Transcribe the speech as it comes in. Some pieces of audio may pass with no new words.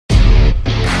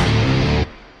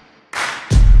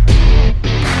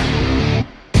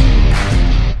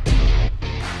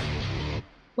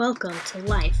Welcome to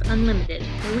Life Unlimited,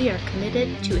 where we are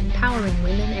committed to empowering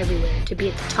women everywhere to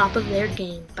be at the top of their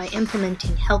game by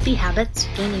implementing healthy habits,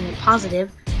 gaining a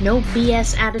positive, no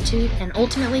BS attitude, and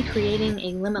ultimately creating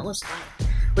a limitless life.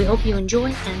 We hope you enjoy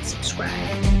and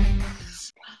subscribe.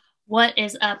 What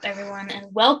is up, everyone, and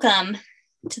welcome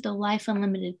to the Life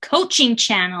Unlimited coaching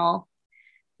channel.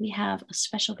 We have a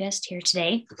special guest here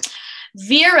today,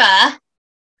 Vera,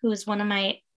 who is one of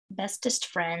my bestest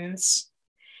friends.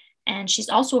 And she's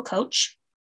also a coach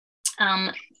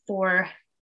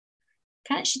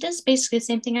she does basically the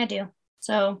same thing I do.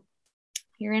 So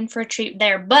you're in for a treat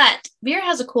there. But Vera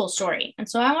has a cool story. And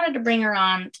so I wanted to bring her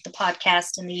on to the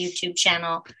podcast and the YouTube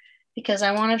channel because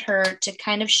I wanted her to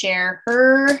kind of share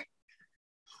her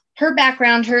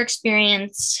background, her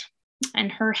experience,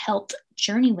 and her health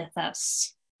journey with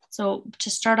us. So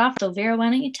to start off though, Vera, why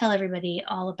don't you tell everybody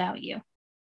all about you?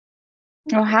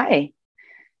 Oh, hi.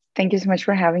 Thank you so much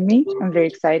for having me. I'm very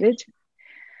excited.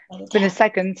 It's been a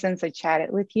second since I chatted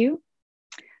with you.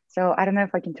 So I don't know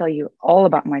if I can tell you all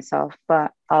about myself,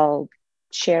 but I'll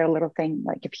share a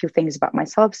few things about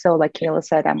myself. So like Kayla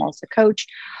said, I'm also a coach.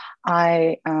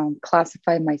 I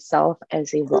classify myself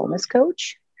as a wellness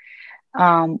coach.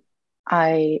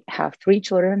 I have 3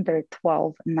 children. They're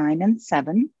 12, 9, and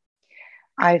 7.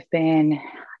 I've been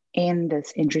in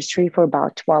this industry for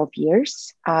about 12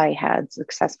 years. I had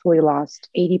successfully lost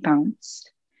 80 pounds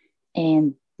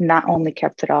and not only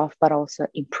kept it off, but also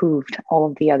improved all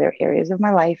of the other areas of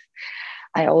my life.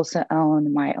 I also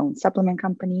own my own supplement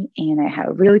company and I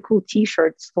have really cool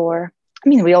t-shirts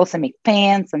we also make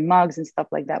pants and mugs and stuff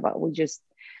like that, but we just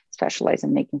specialize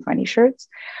in making funny shirts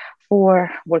for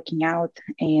working out.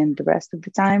 And the rest of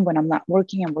the time when I'm not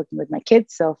working, I'm working with my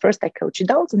kids. So first I coach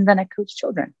adults and then I coach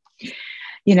children.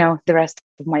 The rest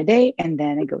of my day, and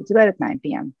then I go to bed at 9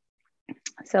 p.m.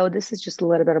 So this is just a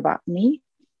little bit about me.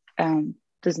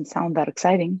 Doesn't sound that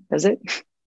exciting, does it?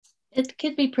 It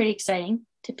could be pretty exciting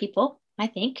to people, I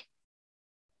think.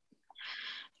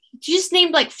 You just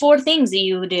named like 4 things that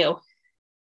you do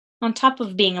on top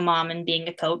of being a mom and being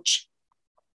a coach.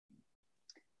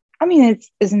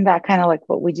 Isn't that kind of like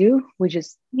what we do? We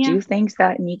just do things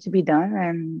that need to be done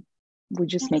and we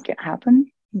just make it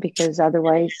happen, because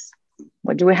otherwise,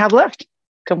 what do we have left?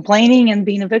 Complaining and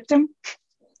being a victim?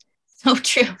 So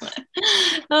true.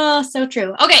 Oh, so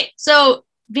true. Okay. So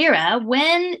Vera,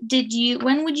 when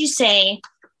would you say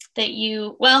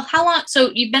that how long?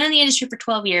 So you've been in the industry for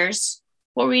 12 years.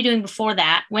 What were you doing before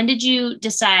that? When did you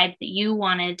decide that you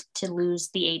wanted to lose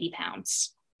the 80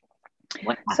 pounds?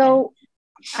 What happened? So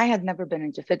I had never been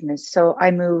into fitness. So I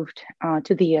moved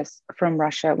to the US from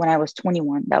Russia when I was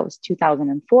 21. That was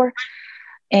 2004.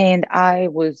 And I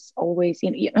was always,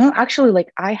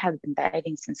 I have been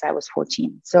dieting since I was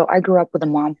 14. So I grew up with a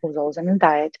mom who was always on a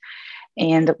diet.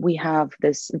 And we have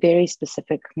this very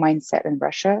specific mindset in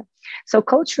Russia. So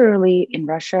culturally in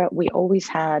Russia, we always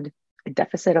had a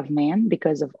deficit of man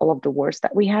because of all of the wars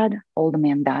that we had. All the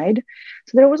men died.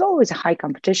 So there was always a high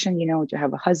competition, to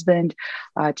have a husband,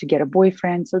 to get a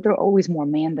boyfriend. So there were always more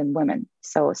men than women.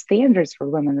 So standards for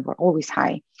women were always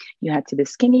high. You had to be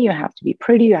skinny, you have to be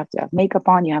pretty, you have to have makeup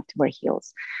on, you have to wear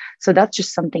heels. So that's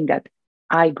just something that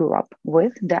I grew up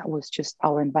with. That was just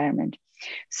our environment.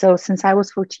 So since I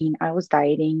was 14, I was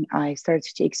dieting. I started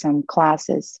to take some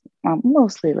classes,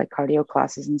 mostly like cardio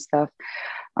classes and stuff.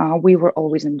 We were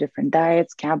always on different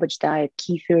diets: cabbage diet,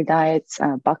 kefir diets,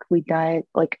 buckwheat diet.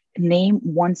 Like, name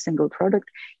one single product,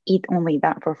 eat only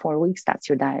that for 4 weeks. That's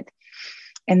your diet.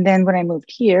 And then when I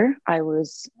moved here, I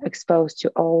was exposed to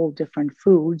all different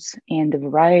foods, and the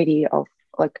variety of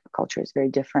culture is very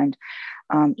different.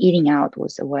 Eating out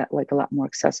was a lot more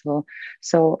accessible.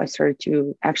 So I started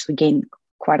to actually gain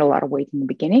quite a lot of weight in the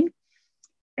beginning.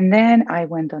 And then I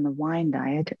went on a wine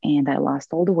diet and I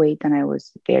lost all the weight and I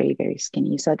was very, very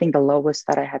skinny. So I think the lowest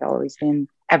that I had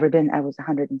ever been, I was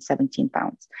 117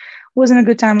 pounds. Wasn't a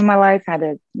good time in my life. Had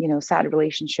a, sad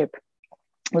relationship.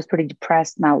 Was pretty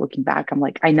depressed. Now looking back, I'm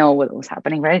like, I know what was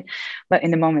happening, right? But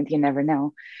in the moment, you never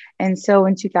know. And so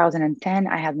in 2010,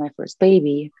 I had my first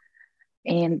baby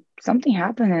and something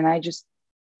happened. And I just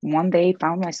one day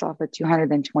found myself at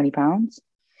 220 pounds.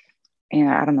 And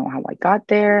I don't know how I got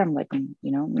there. I'm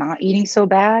not eating so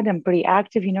bad. I'm pretty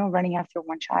active, running after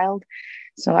 1 child.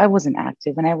 So I wasn't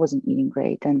active and I wasn't eating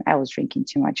great. And I was drinking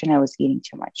too much and I was eating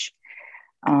too much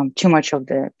of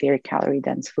the very calorie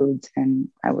dense foods. And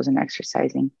I wasn't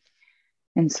exercising.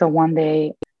 And so one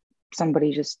day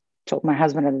somebody just told my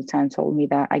husband at the time, told me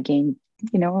that I gained,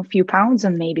 a few pounds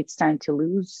and maybe it's time to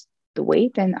lose the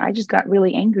weight. And I just got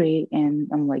really angry and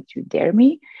I'm like, you dare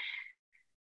me?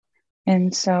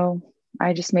 And so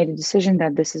I just made a decision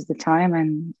that this is the time,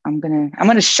 and I'm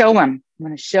gonna show him. I'm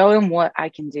gonna show him what I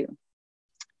can do.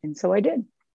 And so I did.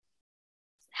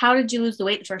 How did you lose the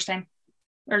weight the first time,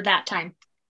 or that time?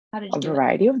 How did you A do it?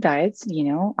 variety of diets.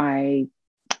 I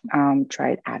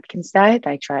tried Atkins diet.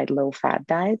 I tried low fat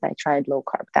diet. I tried low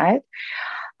carb diet.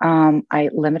 I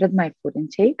limited my food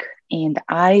intake, and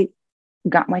I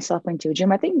got myself into a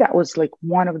gym. I think that was like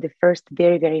one of the first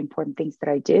very, very important things that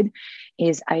I did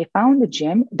is I found a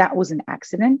gym that was an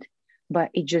accident, but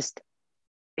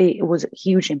it was a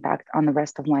huge impact on the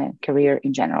rest of my career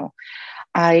in general.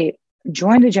 I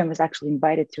joined the gym, was actually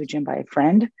invited to a gym by a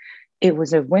friend. It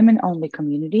was a women only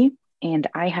community. And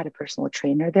I had a personal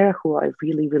trainer there who I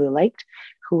really, really liked,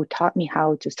 who taught me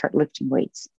how to start lifting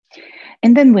weights.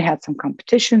 And then we had some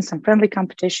competitions, some friendly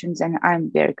competitions, and I'm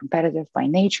very competitive by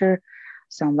nature.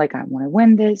 So I'm like, I want to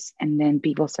win this. And then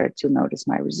people started to notice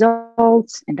my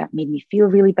results, and that made me feel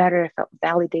really better. I felt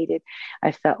validated.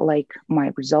 I felt like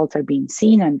my results are being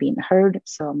seen and being heard.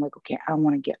 So I'm like, okay, I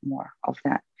want to get more of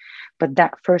that. But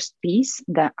that first piece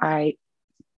that I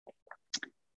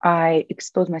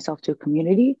exposed myself to a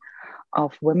community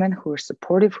of women who are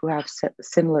supportive, who have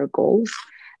similar goals,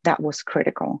 that was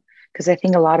critical. Because I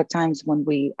think a lot of times when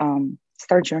we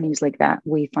start journeys like that,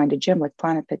 we find a gym like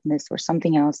Planet Fitness or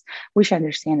something else. We should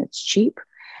understand it's cheap,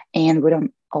 and we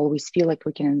don't always feel like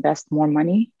we can invest more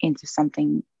money into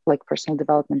something like personal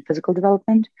development, physical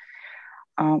development.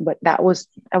 But that was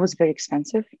very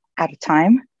expensive at a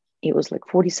time. It was like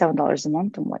 $47 a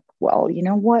month. I'm like, well, you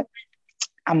know what?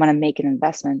 I'm going to make an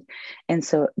investment. And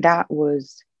so that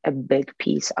was a big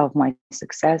piece of my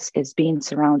success, is being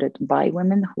surrounded by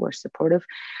women who are supportive,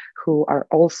 who are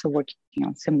also working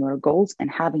on similar goals, and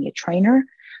having a trainer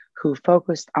who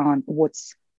focused on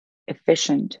what's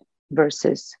efficient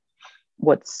versus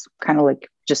what's kind of like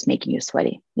just making you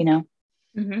sweaty, you know?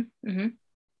 Mm-hmm, mm-hmm.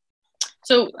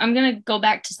 So I'm going to go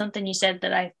back to something you said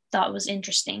that I thought was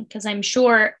interesting, because I'm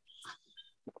sure,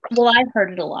 well, I've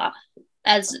heard it a lot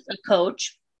as a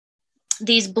coach,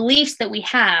 these beliefs that we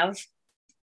have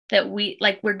that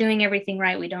we're doing everything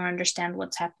right. We don't understand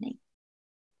what's happening,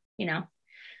 And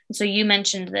so you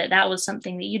mentioned that was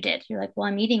something that you did. You're like, well,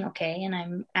 I'm eating okay and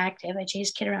I'm active. I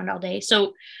chase kid around all day.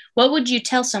 So what would you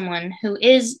tell someone who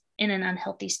is in an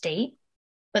unhealthy state,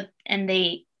 and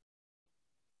they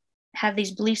have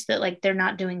these beliefs that like they're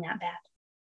not doing that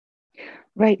bad?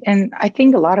 Right. And I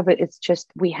think a lot of it's just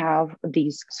we have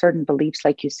these certain beliefs,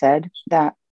 like you said,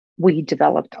 that we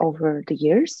developed over the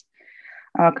years.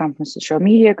 Come from social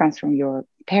media, comes from your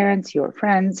parents, your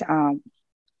friends,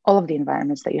 all of the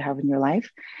environments that you have in your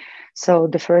life. So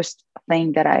the first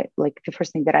thing that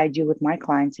I do with my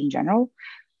clients in general,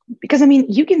 because I mean,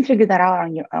 you can figure that out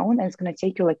on your own, and it's going to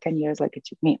take you like 10 years, like it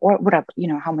took me, or whatever,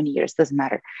 how many years, doesn't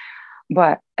matter.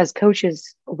 But as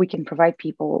coaches, we can provide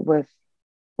people with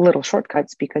little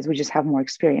shortcuts because we just have more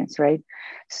experience, right?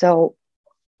 So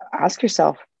ask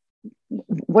yourself,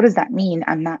 what does that mean?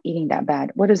 I'm not eating that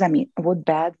bad. What does that mean? What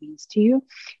bad means to you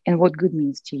and what good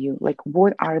means to you? Like,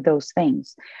 what are those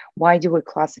things? Why do we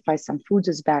classify some foods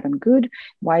as bad and good?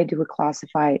 Why do we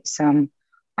classify some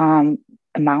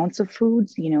amounts of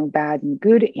foods, bad and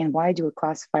good? And why do we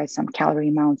classify some calorie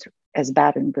amounts as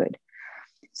bad and good?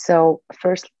 So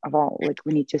first of all, like,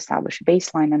 we need to establish a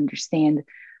baseline, understand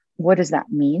what does that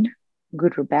mean,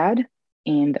 good or bad,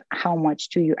 and how much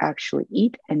do you actually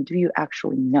eat, and do you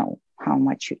actually know how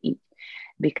much you eat?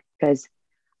 Because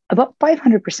about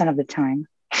 500% of the time,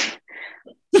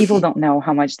 people don't know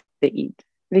how much they eat,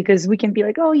 because we can be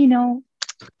like, oh,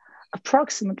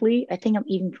 approximately, I think I'm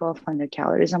eating 1,200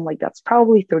 calories. I'm like, that's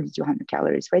probably 3,200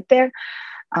 calories right there.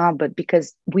 But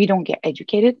because we don't get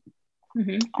educated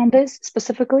on this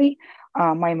specifically,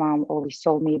 my mom always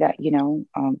told me that,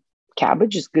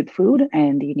 cabbage is good food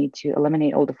and you need to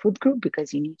eliminate all the food group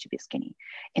because you need to be skinny.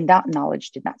 And that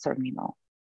knowledge did not serve me well.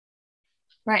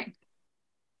 Right.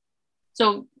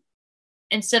 So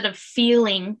instead of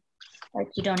feeling like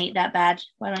you don't eat that bad,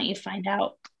 why don't you find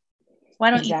out? Why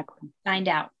don't you find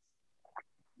out?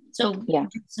 So yeah,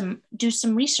 do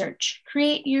some research,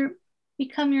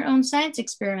 become your own science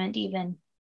experiment even.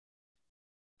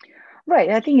 Right.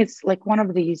 I think it's like one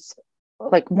of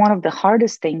the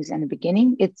hardest things in the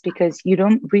beginning. It's because you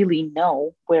don't really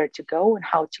know where to go and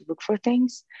how to look for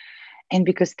things. And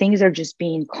because things are just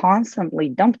being constantly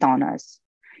dumped on us.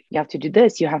 You have to do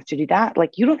this, you have to do that.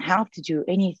 Like, you don't have to do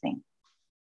anything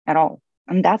at all.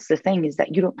 And that's the thing, is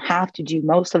that you don't have to do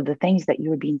most of the things that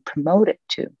you're being promoted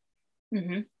to.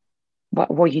 Mm-hmm. But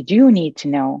what you do need to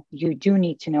know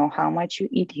how much you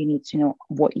eat. You need to know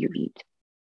what you eat.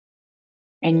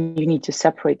 And you need to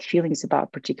separate feelings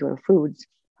about particular foods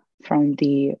from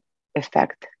the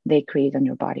effect they create on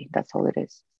your body. That's all it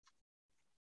is.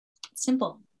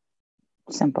 Simple.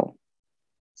 Simple.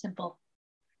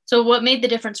 So what made the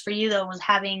difference for you though was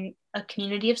having a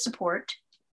community of support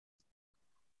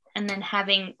and then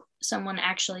having someone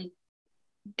actually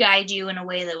guide you in a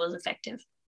way that was effective.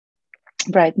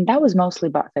 Right. And that was mostly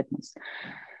about fitness.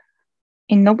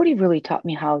 And nobody really taught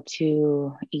me how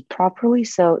to eat properly.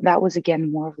 So that was,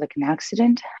 again, more of like an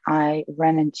accident. I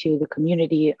ran into the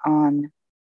community on,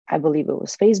 I believe it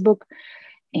was Facebook,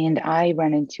 and I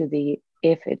ran into the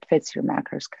If It Fits Your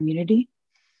Macros community.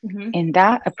 Mm-hmm. And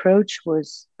that approach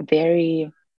was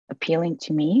very appealing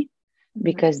to me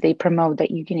because they promote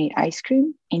that you can eat ice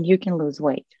cream and you can lose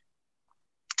weight.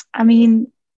 I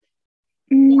mean,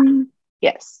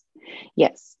 yes.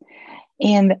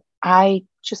 And I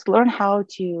just learned how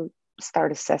to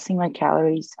start assessing my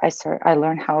calories. I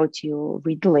learned how to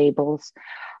read the labels.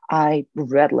 I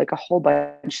read like a whole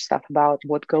bunch of stuff about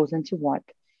what goes into what.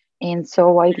 And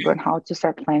so I learned how to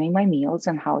start planning my meals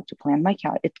and how to plan my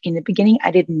calories. In the beginning,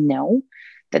 I didn't know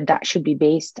that should be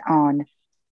based on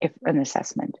an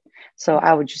assessment. So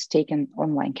I would just take an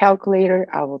online calculator.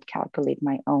 I would calculate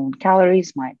my own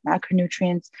calories, my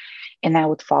macronutrients, and I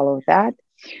would follow that.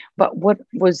 But what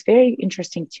was very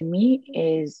interesting to me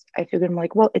is I figured, I'm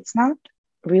like, well, it's not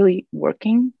really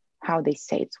working how they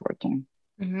say it's working.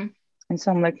 Mm-hmm. And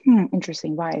so I'm like,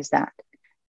 interesting. Why is that?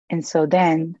 And so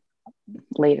then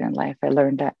later in life, I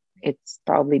learned that it's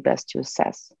probably best to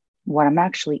assess what I'm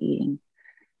actually eating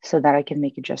so that I can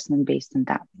make adjustment based on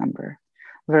that number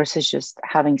versus just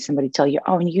having somebody tell you,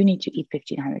 oh, and you need to eat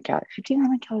 1,500 calories.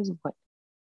 1,500 calories of what?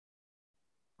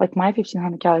 Like my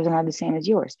 1,500 calories are not the same as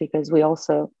yours because we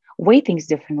also weigh things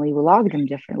differently. We log them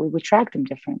differently. We track them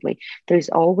differently. There's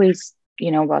always,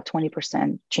 about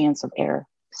 20% chance of error.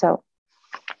 So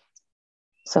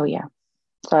yeah.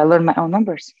 So I learned my own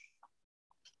numbers.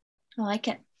 I like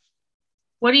it.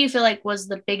 What do you feel like was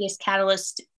the biggest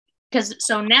catalyst? Because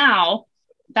so now,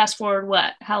 fast forward,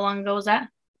 what? How long ago was that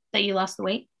you lost the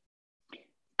weight?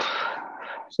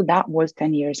 So that was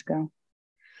 10 years ago.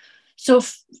 So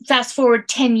fast forward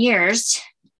 10 years,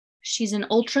 she's an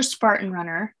ultra Spartan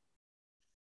runner.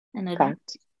 And a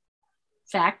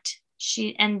fact.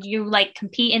 And you like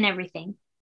compete in everything.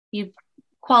 You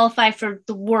qualify for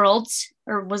the worlds,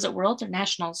 or was it worlds or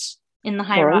nationals in the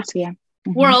high rock? Yeah.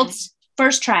 Mm-hmm. Worlds,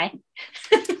 first try.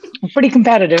 I'm pretty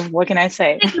competitive. What can I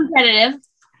say? Pretty competitive.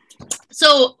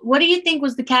 So what do you think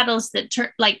was the catalyst that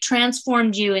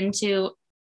transformed you into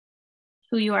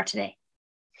who you are today?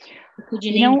 Could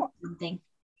you name something?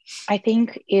 I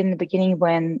think in the beginning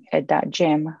when at that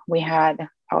gym, we had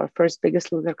our first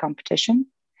Biggest Loser competition,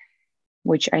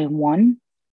 which I won,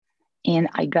 and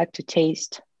I got to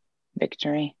taste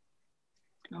victory.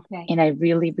 Okay. And I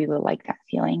really, really like that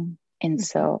feeling. And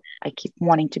so I keep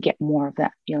wanting to get more of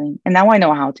that feeling. And now I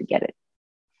know how to get it.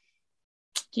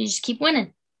 You just keep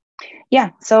winning.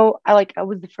 Yeah. So I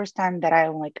was the first time that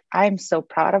I'm so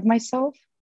proud of myself.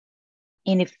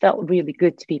 And it felt really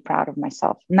good to be proud of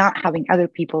myself, not having other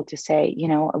people to say,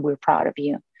 we're proud of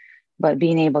you, but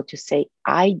being able to say,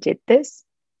 I did this,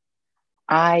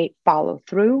 I follow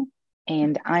through,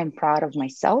 and I'm proud of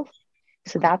myself.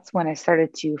 So that's when I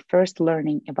started to first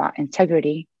learning about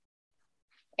integrity.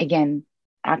 Again,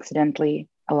 accidentally,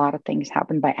 a lot of things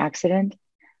happen by accident.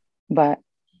 But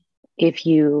if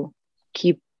you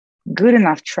keep good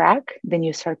enough track, then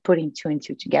you start putting two and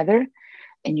two together.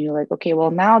 And you're like, okay, well,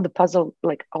 now the puzzle,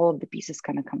 like all of the pieces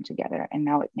kind of come together. And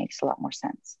now it makes a lot more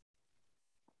sense.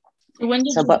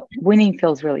 But winning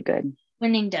feels really good.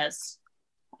 Winning does.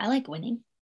 I like winning.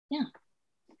 Yeah.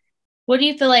 What do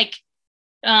you feel like?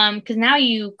 Because now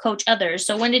you coach others.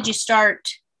 So when did you start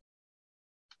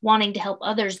wanting to help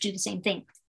others do the same thing?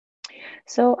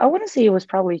 So I want to say it was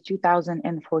probably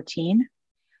 2014.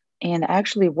 And I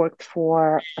actually worked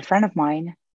for a friend of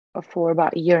mine for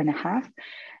about a year and a half.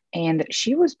 And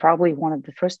she was probably one of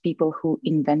the first people who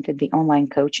invented the online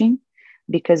coaching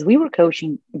because we were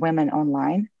coaching women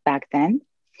online back then.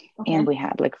 Okay. And we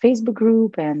had like Facebook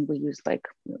group and we used like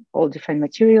all different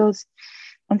materials.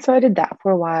 And so I did that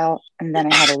for a while. And then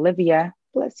I had Olivia,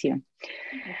 bless you.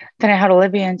 Okay. Then I had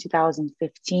Olivia in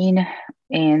 2015.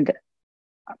 And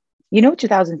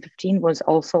 2015 was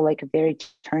also like a very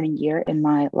turning year in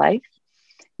my life.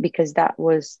 Because that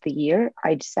was the year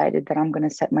I decided that I'm going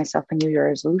to set myself a New Year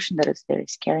resolution that is very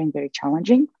scary and very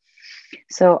challenging.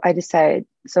 So I decided,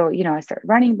 I started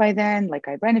running by then. Like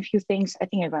I ran a few things. I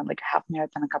think I ran like a half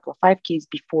marathon, a couple of 5Ks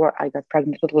before I got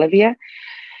pregnant with Olivia.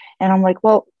 And I'm like,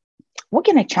 well, what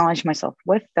can I challenge myself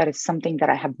with? That is something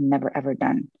that I have never, ever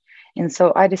done. And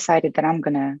so I decided that I'm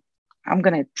going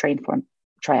to train for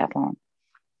triathlon.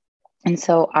 And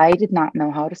so I did not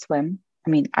know how to swim. I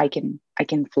mean, I can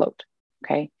float.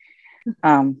 Okay.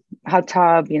 Hot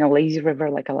tub, lazy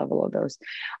river, like I love all of those,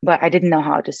 but I didn't know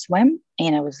how to swim,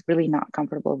 and I was really not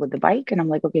comfortable with the bike. And I'm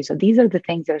like, okay, so these are the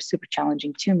things that are super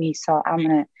challenging to me. So I'm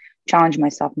going to challenge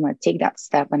myself. I'm going to take that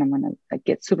step, and I'm going to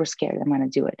get super scared. I'm going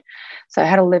to do it. So I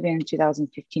had a live-in in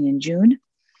 2015 in June.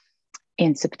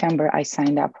 In September, I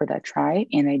signed up for that try,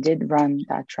 and I did run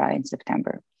that try in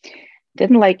September.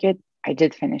 Didn't like it. I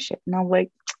did finish it. And I'm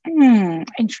like,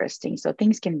 interesting. So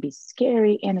things can be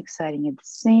scary and exciting at the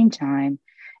same time.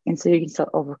 And so you can still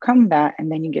overcome that.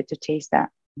 And then you get to taste that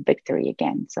victory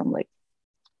again. So I'm like,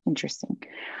 interesting.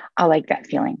 I like that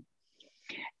feeling.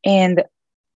 And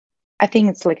I think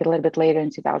it's like a little bit later in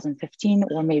 2015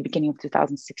 or maybe beginning of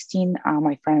 2016,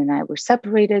 my friend and I were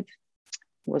separated. It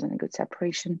wasn't a good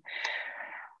separation.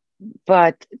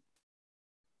 But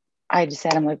I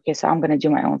decided, I'm like, okay, so I'm going to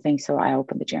do my own thing. So I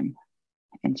opened the gym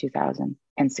in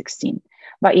 2016.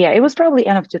 But yeah, it was probably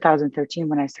end of 2013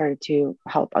 when I started to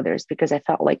help others, because I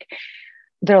felt like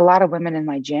there are a lot of women in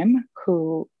my gym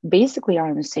who basically are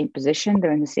in the same position.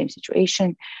 They're in the same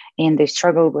situation and they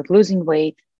struggle with losing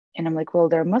weight. And I'm like, well,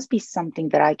 there must be something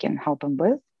that I can help them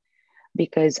with,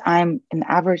 because I'm an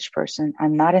average person.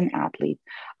 I'm not an athlete.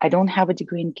 I don't have a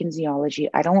degree in kinesiology.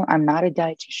 I'm not a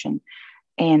dietitian.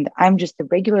 And I'm just a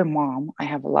regular mom. I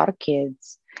have a lot of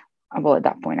kids. Well, at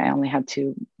that point, I only had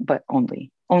two, but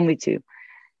only two.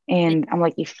 And I'm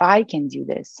like, if I can do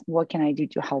this, what can I do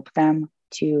to help them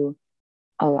to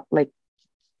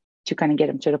kind of get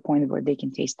them to the point where they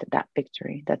can taste that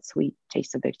victory, that sweet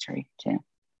taste of victory too.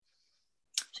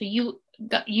 So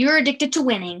you're addicted to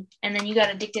winning, and then you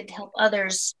got addicted to help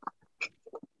others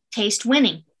taste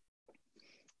winning.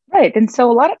 Right. And so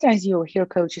a lot of times you'll hear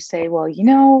coaches say, well,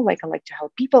 like I like to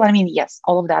help people. I mean, yes,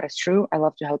 all of that is true. I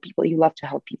love to help people. You love to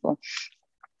help people.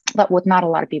 But what not a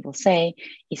lot of people say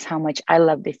is how much I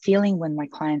love the feeling when my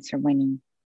clients are winning.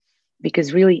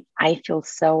 Because really, I feel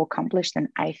so accomplished, and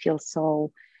I feel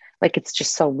so like it's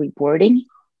just so rewarding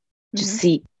to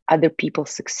see other people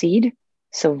succeed.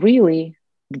 So really,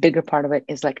 the bigger part of it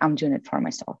is like I'm doing it for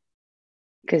myself,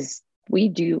 because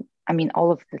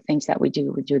all of the things that we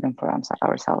do them for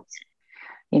ourselves.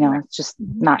 It's just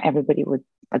not everybody would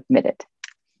admit it.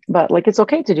 But like, it's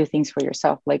okay to do things for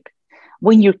yourself. Like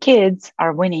when your kids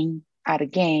are winning at a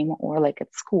game or like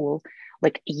at school,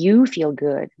 like you feel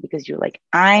good because you're like,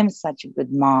 I'm such a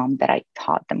good mom that I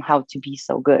taught them how to be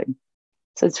so good.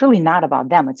 So it's really not about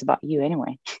them. It's about you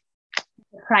anyway.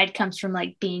 Pride comes from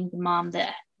like being the mom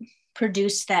that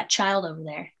produced that child over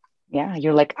there. Yeah.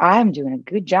 You're like, I'm doing a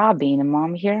good job being a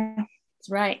mom here. That's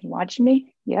right. Watching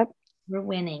me. Yep. We're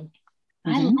winning.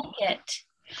 I like it.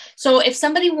 So if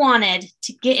somebody wanted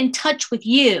to get in touch with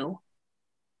you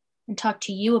and talk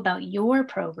to you about your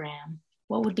program,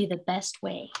 what would be the best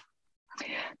way?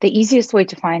 The easiest way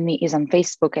to find me is on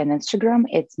Facebook and Instagram.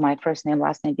 It's my first name,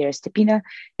 last name, Vera Stepina.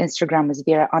 Instagram is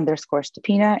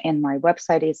Vera_Stepina. And my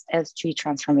website is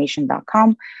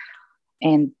sgtransformation.com.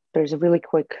 And there's a really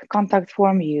quick contact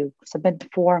form. You submit the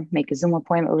form, make a Zoom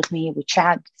appointment with me. We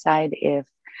chat, decide if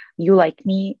you like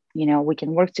me, we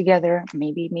can work together.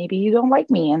 Maybe you don't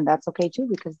like me, and that's okay too,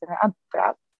 because there are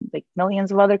like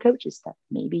millions of other coaches that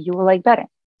maybe you will like better.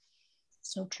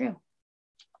 So true.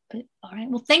 But, all right.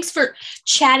 Well, thanks for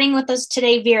chatting with us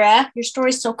today, Vera. Your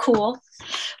story's so cool.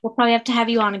 We'll probably have to have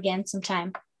you on again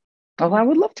sometime. Oh, I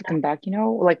would love to come back.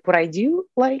 Like what I do,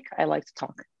 I like to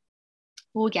talk.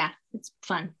 Well, yeah, it's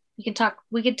fun. We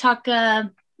could talk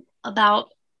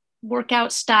about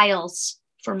workout styles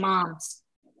for moms.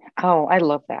 Oh, I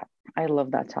love that. I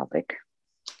love that topic.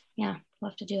 Yeah,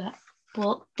 love to do that.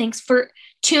 Well, thanks for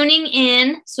tuning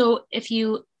in. So if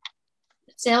you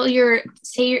say your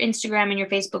Instagram and your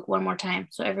Facebook one more time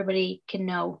so everybody can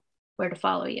know where to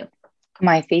follow you.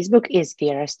 My Facebook is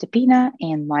Vera Stepina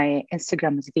and my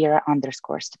Instagram is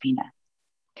Vera_Stepina.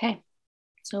 Okay.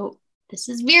 So this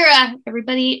is Vera.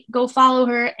 Everybody go follow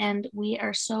her, and we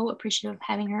are so appreciative of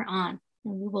having her on.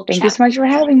 And we will Thank you so much for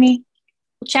having me.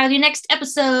 We'll chat with you next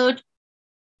episode.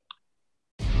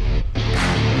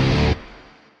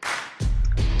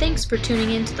 Thanks for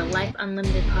tuning in to the Life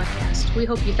Unlimited podcast. We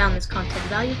hope you found this content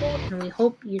valuable, and we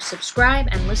hope you subscribe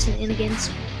and listen in again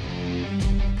soon.